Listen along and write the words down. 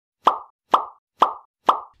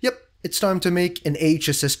It's time to make an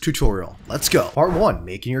AHSS tutorial. Let's go. Part 1,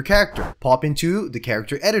 making your character. Pop into the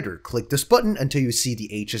character editor. Click this button until you see the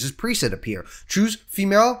AHSS preset appear. Choose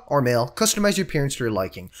female or male. Customize your appearance to your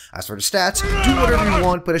liking. As for the stats, do whatever you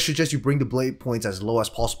want, but I suggest you bring the blade points as low as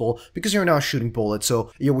possible because you're now shooting bullets,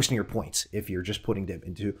 so you're wasting your points if you're just putting them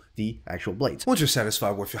into the actual blades. Once you're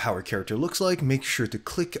satisfied with how your character looks like, make sure to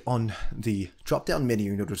click on the drop-down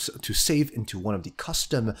menu in order to save into one of the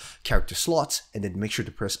custom character slots, and then make sure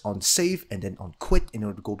to press on save and then on quit in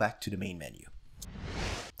order to go back to the main menu.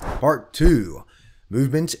 Part 2.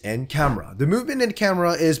 Movement and camera. The movement and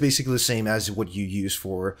camera is basically the same as what you use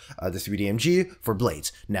for the 3DMG for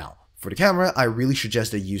blades. Now, for the camera, I really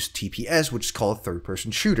suggest that you use TPS, which is called a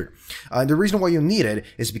third-person shooter. The reason why you need it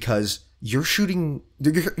is because you're shooting,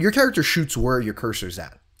 your character shoots where your cursor is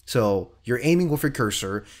at. So you're aiming with your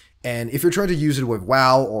cursor, and if you're trying to use it with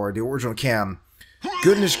WoW or the original cam,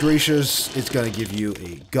 goodness gracious, it's gonna give you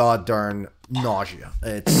a goddamn nausea.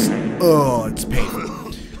 It's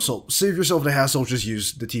painful. So save yourself the hassle, just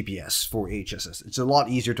use the TPS for AHSS. It's a lot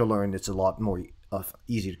easier to learn, it's a lot more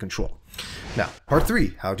easy to control. Now, part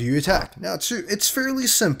 3, how do you attack? Now, it's fairly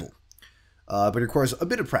simple, but it requires a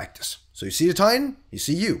bit of practice. So you see the Titan, you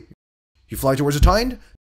see you. You fly towards the Titan,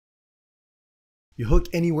 you hook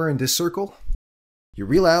anywhere in this circle, you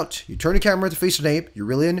reel out, you turn the camera to face the ape, you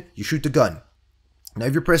reel in, you shoot the gun. Now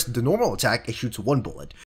if you press the normal attack, it shoots 1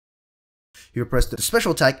 bullet. If you press the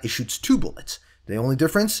special attack, it shoots 2 bullets. The only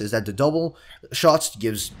difference is that the double shots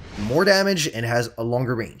gives more damage and has a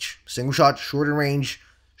longer range. Single shot, shorter range,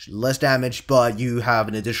 less damage, but you have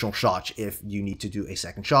an additional shot if you need to do a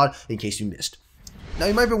second shot in case you missed. Now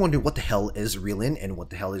you might be wondering what the hell is reel in and what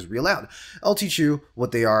the hell is reel out. I'll teach you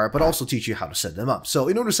what they are, but also teach you how to set them up. So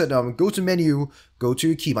in order to set them up, go to menu, go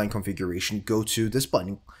to keybind configuration, go to this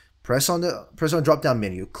button, press on the drop down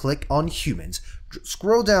menu, click on humans,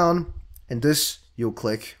 scroll down, and this you'll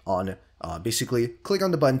click on basically click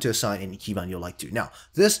on the button to assign any keybind you'd like to. Now,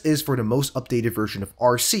 this is for the most updated version of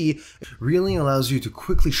RC. Reeling allows you to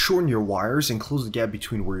quickly shorten your wires and close the gap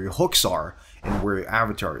between where your hooks are and where your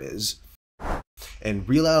avatar is. And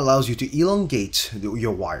reel out allows you to elongate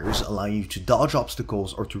your wires, allowing you to dodge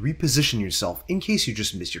obstacles or to reposition yourself in case you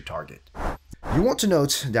just miss your target. You want to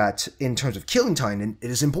note that in terms of killing time, it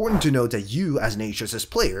is important to note that you, as an AHSS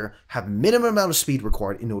player, have a minimum amount of speed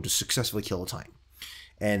required in order to successfully kill a time.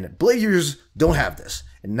 And blade users don't have this.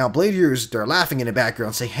 And now blade users, they're laughing in the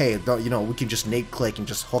background saying, hey, we can just nape click and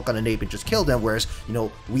just hook on a nape and just kill them, whereas,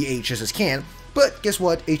 we AHSS can't. But guess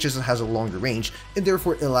what? AHSS has a longer range, and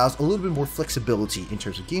therefore it allows a little bit more flexibility in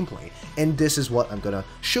terms of gameplay. And this is what I'm gonna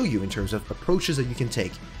show you in terms of approaches that you can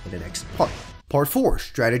take in the next part. Part 4,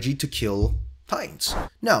 strategy to kill Titans.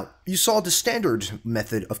 Now, you saw the standard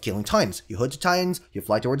method of killing Titans. You hood the Titans, you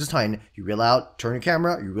fly towards the Titan, you reel out, turn your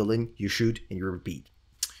camera, you reel in, you shoot, and you repeat.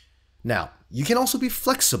 Now, you can also be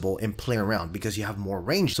flexible and play around because you have more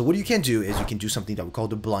range. So what you can do is you can do something that we call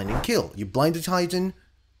the blinding kill. You blind the Titan,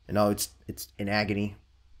 and now it's in agony.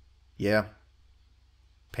 Yeah.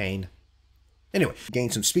 Pain. Anyway, gain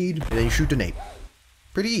some speed, and then you shoot the nape.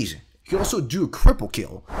 Pretty easy. You can also do a cripple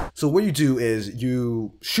kill. So what you do is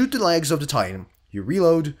you shoot the legs of the Titan, you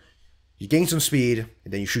reload, you gain some speed,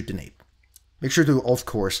 and then you shoot the nape. Make sure to, of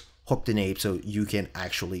course, hook the nape so you can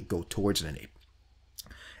actually go towards the nape.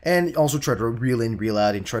 And also try to reel in, reel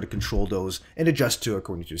out, and try to control those and adjust to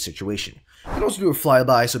according to the situation. You can also do a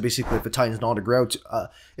flyby, so basically if a Titan is not aggroed,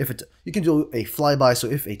 you can do a flyby, so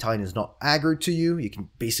if a Titan is not aggroed to you, you can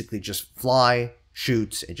basically just fly,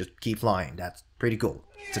 shoot, and just keep flying. That's pretty cool.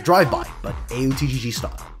 It's a drive-by, but AoTTG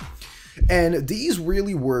style. And these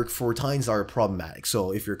really work for Titans that are problematic,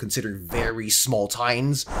 so if you're considering very small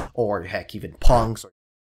Titans, or heck, even punks,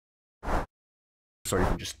 or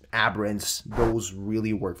even just aberrants, those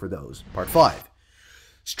really work for those. Part 5.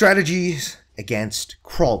 Strategies against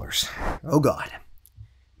crawlers. Oh god.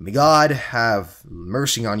 May God have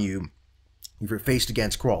mercy on you if you're faced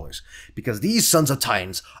against crawlers, because these sons of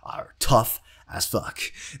Titans are tough as fuck.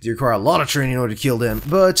 They require a lot of training in order to kill them,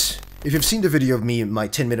 but if you've seen the video of me in my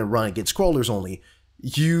 10-minute run against crawlers only,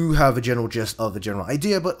 you have a general gist of the general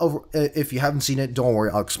idea, but if you haven't seen it, don't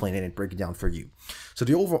worry, I'll explain it and break it down for you. So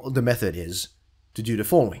the method is to do the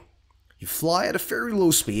following. You fly at a fairly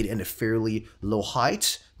low speed and a fairly low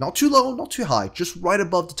height. Not too low, not too high, just right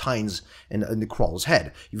above the Titans and the crawler's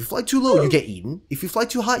head. If you fly too low, you get eaten. If you fly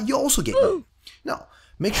too high, you also get eaten. Now,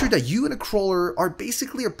 make sure that you and a crawler are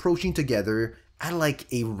basically approaching together at like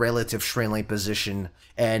a relative straight-line position,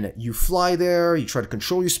 and you fly there, you try to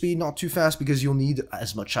control your speed, not too fast because you'll need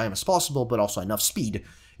as much time as possible, but also enough speed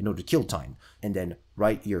in order to kill time. And then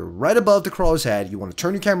you're right above the crawler's head, you want to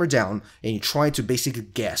turn your camera down, and you try to basically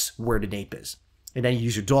guess where the nape is. And then you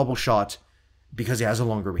use your double shot because it has a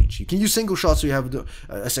longer range. You can use single shot so you have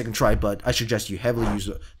a second try, but I suggest you heavily use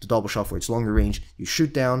the double shot for its longer range. You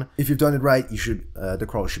shoot down. If you've done it right, you should the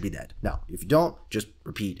crawler should be dead. Now, if you don't, just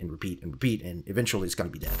repeat and repeat and repeat, and eventually it's going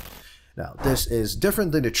to be dead. Now, this is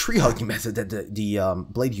different than the tree hugging method that the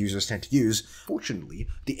blade users tend to use. Fortunately,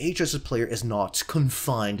 the AHSS player is not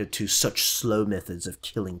confined to such slow methods of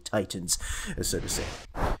killing titans, so to say.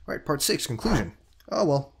 Alright, part 6, conclusion. Oh,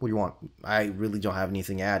 well, what do you want? I really don't have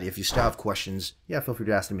anything to add. If you still have questions, yeah, feel free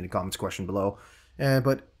to ask them in the comments section below.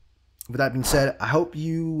 But with that being said, I hope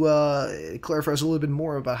you clarify us a little bit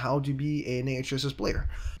more about how to be an AHSS player.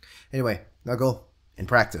 Anyway, now go and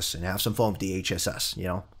practice and have some fun with the AHSS. You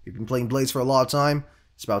know, you've been playing Blades for a lot of time.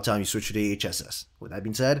 It's about time you switch to the AHSS. With that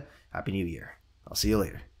being said, Happy New Year. I'll see you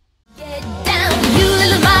later. Get down, you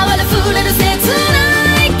little